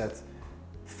mindset.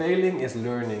 Failing is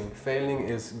learning. Failing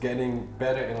is getting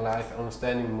better in life,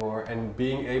 understanding more, and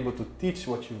being able to teach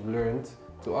what you've learned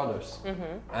to others.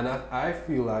 And I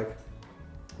feel like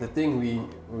the thing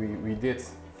we did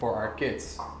for our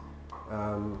kids,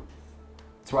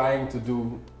 trying to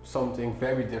do something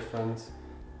very different,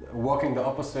 walking the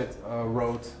opposite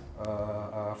road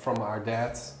from our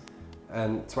dads,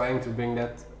 and trying to bring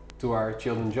that to our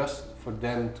children just for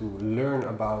them to learn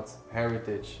about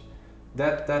heritage.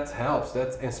 That helps,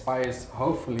 that inspires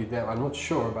hopefully them, I'm not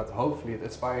sure, but hopefully it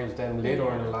inspires them later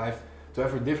on in life to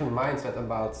have a different mindset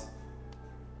about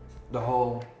the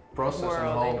whole process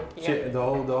and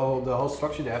the whole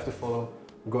structure they have to follow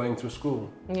going through school.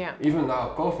 Even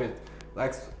now, COVID,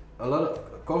 like a lot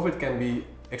of COVID can be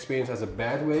experienced as a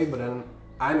bad way, but then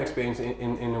I'm experiencing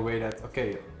in a way that,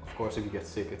 okay, of course if you get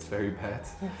sick it's very bad,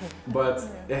 but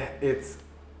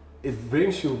it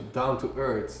brings you down to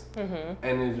earth,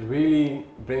 and it really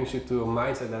brings you to a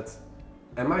mindset that,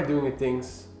 am I doing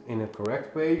things in a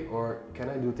correct way, or can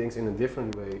I do things in a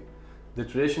different way? The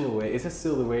traditional way, is it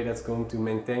still the way that's going to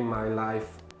maintain my life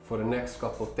for the next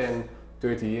couple, 10,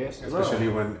 30 years? Especially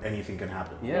when anything can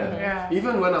happen.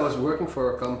 Even when I was working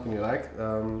for a company, like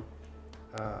the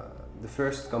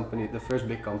first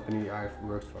big company I've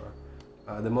worked for,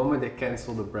 the moment they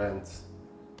canceled the brands,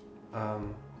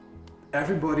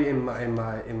 everybody in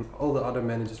all the other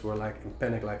managers were like in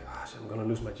panic, like, oh, I'm gonna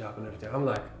lose my job and everything. I'm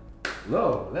like,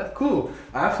 no, that's cool.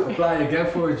 I have to apply again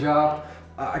for a job.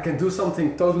 I can do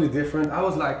something totally different. I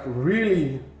was like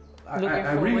really,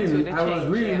 I was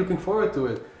really looking forward to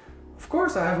it. Of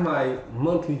course, I have my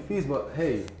monthly fees, but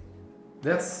hey,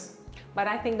 that's. But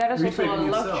I think that is also a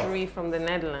luxury from the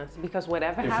Netherlands, because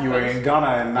whatever happens. If you were in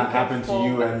Ghana and that happened to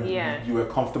you, and you were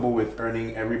comfortable with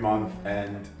earning every month,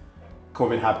 and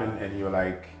COVID happened, and you're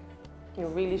like, you're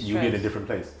really stressed. You need a different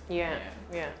place.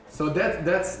 So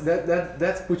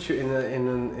that puts you in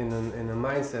a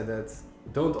mindset that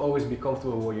don't always be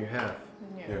comfortable with what you have.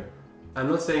 I'm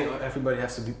not saying everybody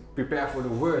has to be prepared for the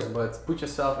worst, but put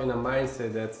yourself in a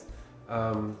mindset that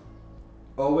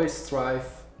always strive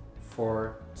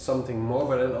for something more,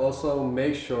 but then also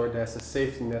make sure there's a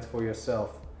safety net for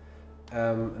yourself.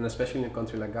 and especially in a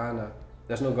country like Ghana,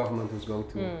 there's no government who's going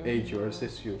to aid you or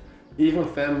assist you. Even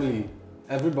family,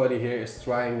 everybody here is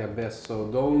trying their best, so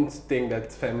don't think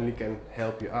that family can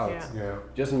help you out.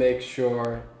 Just make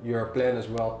sure your plan is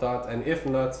well thought, and if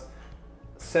not,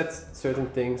 set certain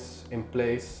things in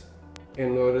place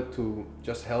in order to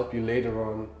just help you later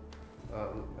on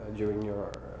during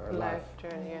your life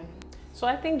journey. So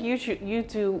I think you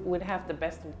two would have the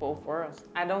best of both worlds.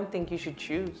 I don't think you should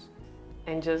choose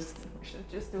and just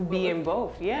be in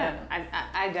both.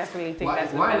 I definitely think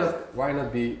that's the best. Why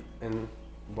not be in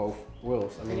both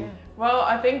worlds? I mean, well,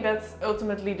 I think that's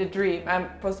ultimately the dream, and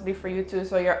possibly for you too.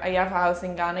 So you have a house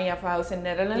in Ghana, you have a house in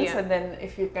Netherlands, and then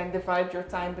if you can divide your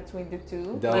time between the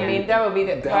two, I mean, that would be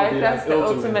that's the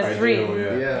ultimate dream.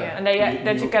 And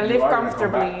that you can live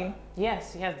comfortably.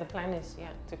 Yes, the plan is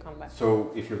to come back.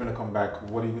 So if you're gonna come back,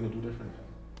 what are you gonna do different?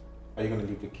 Are you gonna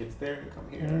leave the kids there and come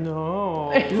here?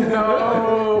 No,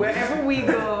 no. Wherever we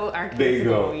go, our kids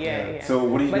go. So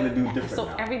what are you gonna do different? So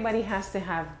everybody has to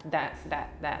have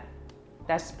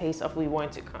that space of we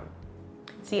want to come.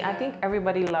 See, I think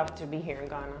everybody loved to be here in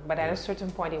Ghana, but at a certain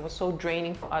point it was so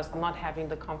draining for us not having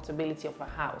the comfortability of a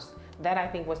house. That I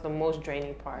think was the most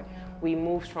draining part. We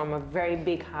moved from a very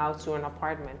big house to an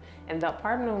apartment, and the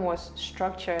apartment was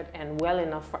structured and well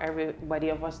enough for everybody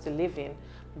of us to live in.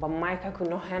 But Micah could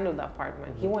not handle the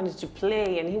apartment. He wanted to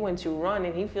play and he wanted to run,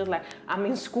 and he feels like, I'm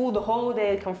in school the whole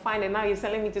day confined, and now you're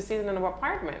telling me to sit in an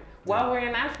apartment while we're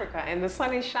in Africa and the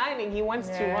sun is shining. He wants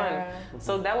to run.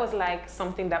 So that was like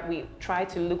something that we try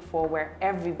to look for where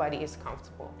everybody is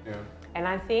comfortable. And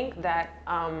I think that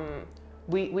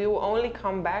we will only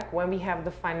come back when we have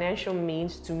the financial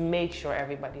means to make sure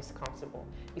everybody's comfortable.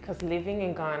 Because living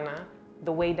in Ghana,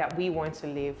 the way that we want to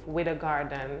live, with a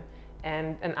garden,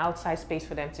 and an outside space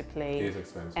for them to play,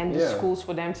 and the schools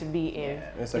for them to be in,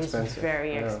 it's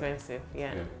very expensive.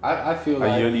 I feel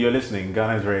like you're listening.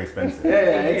 Ghana is very expensive.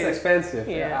 It's expensive.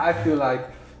 I feel like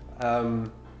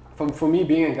for me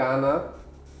being in Ghana,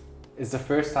 it's the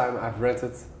first time I've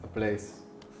rented a place.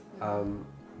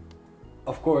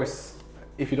 Of course,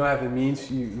 if you don't have the means,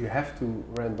 you have to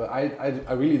rent. But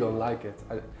I really don't like it.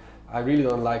 I really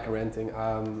don't like renting.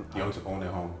 You want to own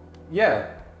a home.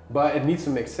 But it needs to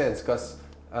make sense, because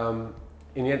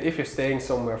in the end, if you're staying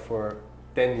somewhere for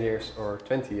 10 years or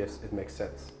 20 years, it makes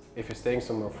sense. If you're staying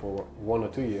somewhere for 1 or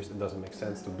 2 years, it doesn't make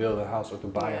sense to build a house or to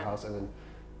buy a house and then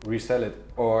resell it.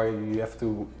 Or you have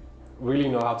to really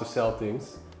know how to sell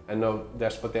things and know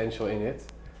there's potential in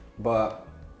it. But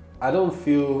I don't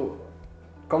feel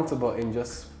comfortable in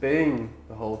just paying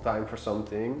the whole time for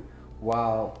something,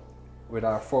 while with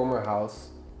our former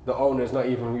house, the owner is not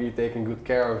even really taking good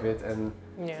care of it, and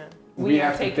we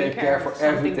have to take care for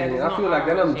everything. And I feel like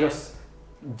then I'm just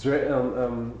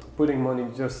putting money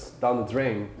just down the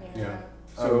drain.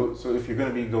 So if you're going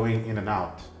to be going in and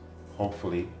out,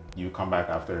 hopefully you come back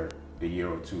after a year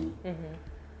or two.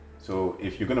 So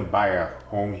if you're going to buy a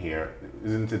home here,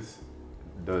 isn't it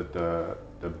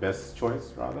the best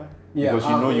choice rather? Because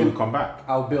you know you'll come back.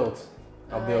 I'll build.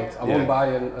 I won't buy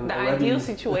the ideal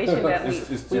situation that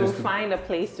we will find a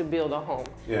place to build a home.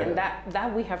 And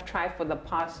that we have tried for the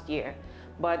past year.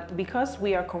 But because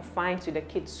we are confined to the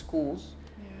kids' schools,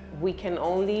 we can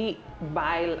only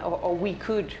buy, or we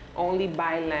could only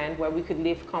buy land where we could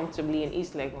live comfortably in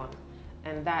East Legon.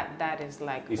 And that is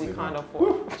like, we can't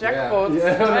afford. Jackpot.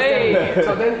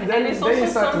 So then it's also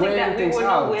something that we were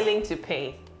not willing to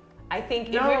pay. I think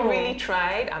if we really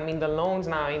tried, I mean, the loans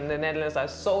now in the Netherlands are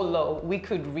so low, we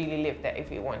could really live there if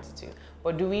we wanted to.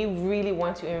 But do we really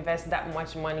want to invest that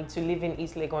much money to live in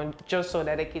East Legon just so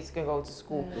that the kids can go to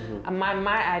school? And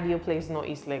my ideal place is not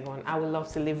East Legon. I would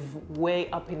love to live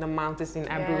way up in the mountains in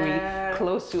Aburi,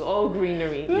 close to all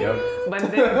greenery.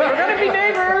 But then we're gonna be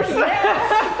neighbors.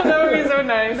 That would be so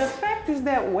nice. The fact is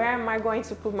that where am I going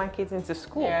to put my kids into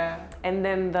school? And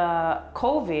then the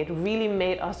COVID really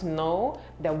made us know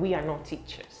that we are not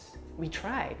teachers. We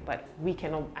tried, but we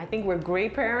cannot. I think we're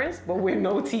great parents, but we're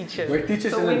no teachers. We're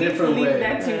teachers in a different way.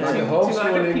 Like the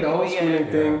homeschooling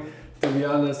thing, to be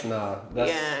honest,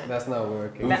 that's not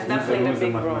working. That's playing a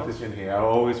big role. Here. I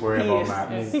always worry about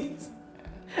math.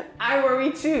 I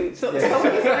worry too. So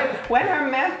when her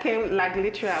math came, like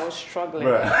literally, I was struggling.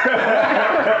 Oh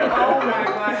my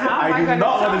God, how am I going to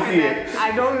not want to see it.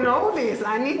 I don't know this.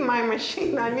 I need my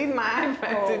machine. I need my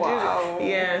iPad to do it.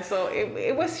 Yeah, so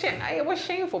it was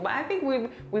shameful. But I think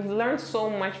we've learned so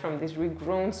much from this. We've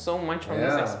grown so much from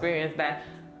this experience that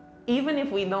even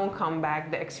if we don't come back,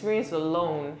 the experience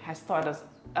alone has taught us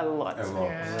a lot.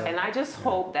 And I just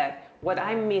hope that what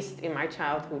I missed in my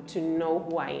childhood, to know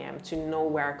who I am, to know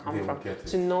where I come from,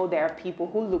 to know there are people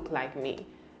who look like me.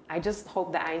 I just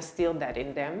hope that I instill that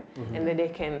in them, and that they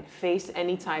can face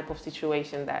any type of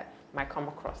situation that might come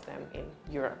across them in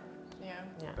Europe.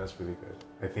 Yeah. That's really good.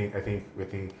 I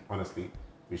think honestly,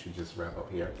 we should just wrap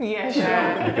up here. Yeah,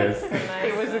 sure. Because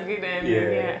it was a good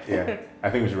ending. Yeah. I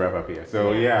think we should wrap up here.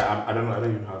 So I don't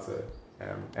even know how to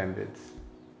end it.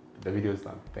 The video is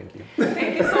done. Thank you.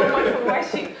 Thank you so much for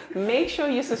watching. Make sure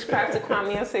you subscribe to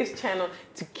Kwame Osei's channel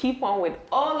to keep on with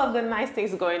all of the nice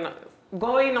things going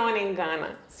on in Ghana.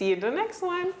 See you in the next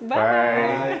one.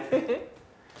 Bye.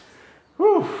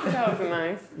 Whew. That was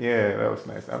nice. Yeah, that was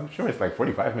nice. I'm sure it's like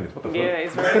 45 minutes. What the fuck? Yeah,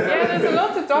 it's very good. Yeah, there's a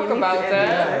lot to talk about.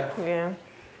 Yeah.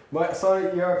 But so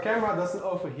your camera doesn't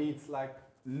overheat like.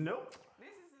 Nope.